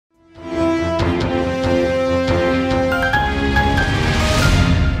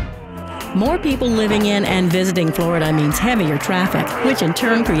people living in and visiting Florida means heavier traffic, which in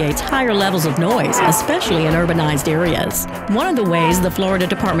turn creates higher levels of noise, especially in urbanized areas. One of the ways the Florida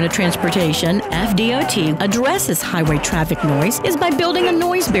Department of Transportation, FDOT, addresses highway traffic noise is by building a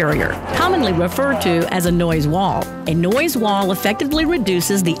noise barrier, commonly referred to as a noise wall. A noise wall effectively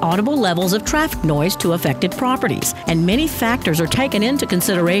reduces the audible levels of traffic noise to affected properties, and many factors are taken into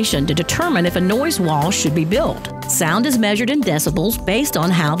consideration to determine if a noise wall should be built. Sound is measured in decibels based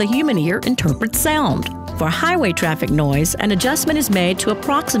on how the human ear interprets sound. For highway traffic noise, an adjustment is made to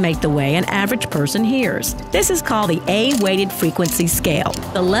approximate the way an average person hears. This is called the A-weighted frequency scale.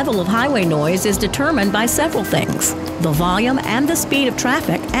 The level of highway noise is determined by several things: the volume and the speed of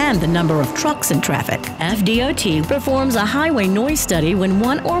traffic and the number of trucks in traffic. FDOT performs a highway noise study when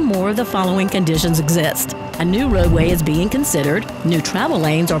one or more of the following conditions exist. A new roadway is being considered, new travel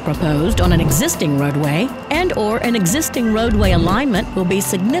lanes are proposed on an existing roadway, and/or an existing roadway alignment will be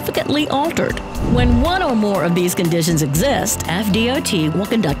significantly altered. When one or more of these conditions exist, FDOT will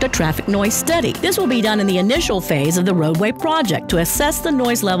conduct a traffic noise study. This will be done in the initial phase of the roadway project to assess the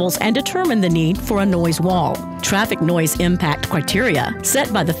noise levels and determine the need for a noise wall. Traffic noise impact criteria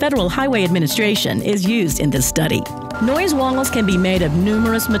set by the Federal Highway Administration is used in this study. Noise walls can be made of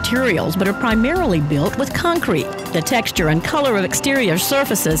numerous materials but are primarily built with concrete. The texture and color of exterior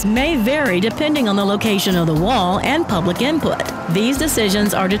surfaces may vary depending on the location of the wall and public input. These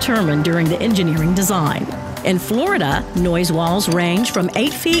decisions are determined during the engineering design. In Florida, noise walls range from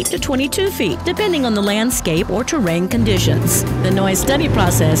 8 feet to 22 feet, depending on the landscape or terrain conditions. The noise study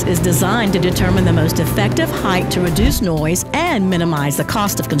process is designed to determine the most effective height to reduce noise and minimize the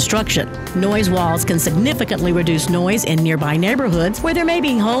cost of construction. Noise walls can significantly reduce noise in nearby neighborhoods where there may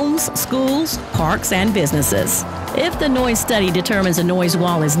be homes, schools, parks, and businesses. If the noise study determines a noise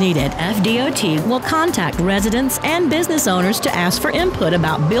wall is needed, FDOT will contact residents and business owners to ask for input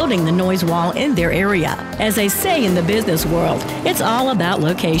about building the noise wall in their area. As they say in the business world, it's all about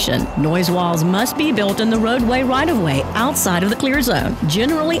location. Noise walls must be built in the roadway right-of-way outside of the clear zone,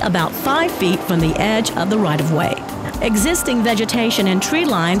 generally about 5 feet from the edge of the right-of-way. Existing vegetation and tree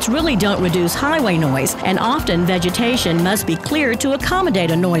lines really don't reduce highway noise, and often vegetation must be cleared to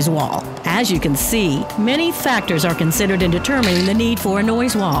accommodate a noise wall. As you can see, many factors are considered in determining the need for a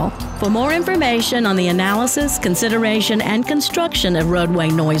noise wall. For more information on the analysis, consideration, and construction of roadway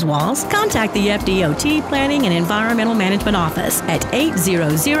noise walls, contact the FDOT Planning and Environmental Management Office at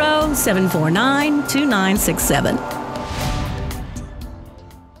 800-749-2967.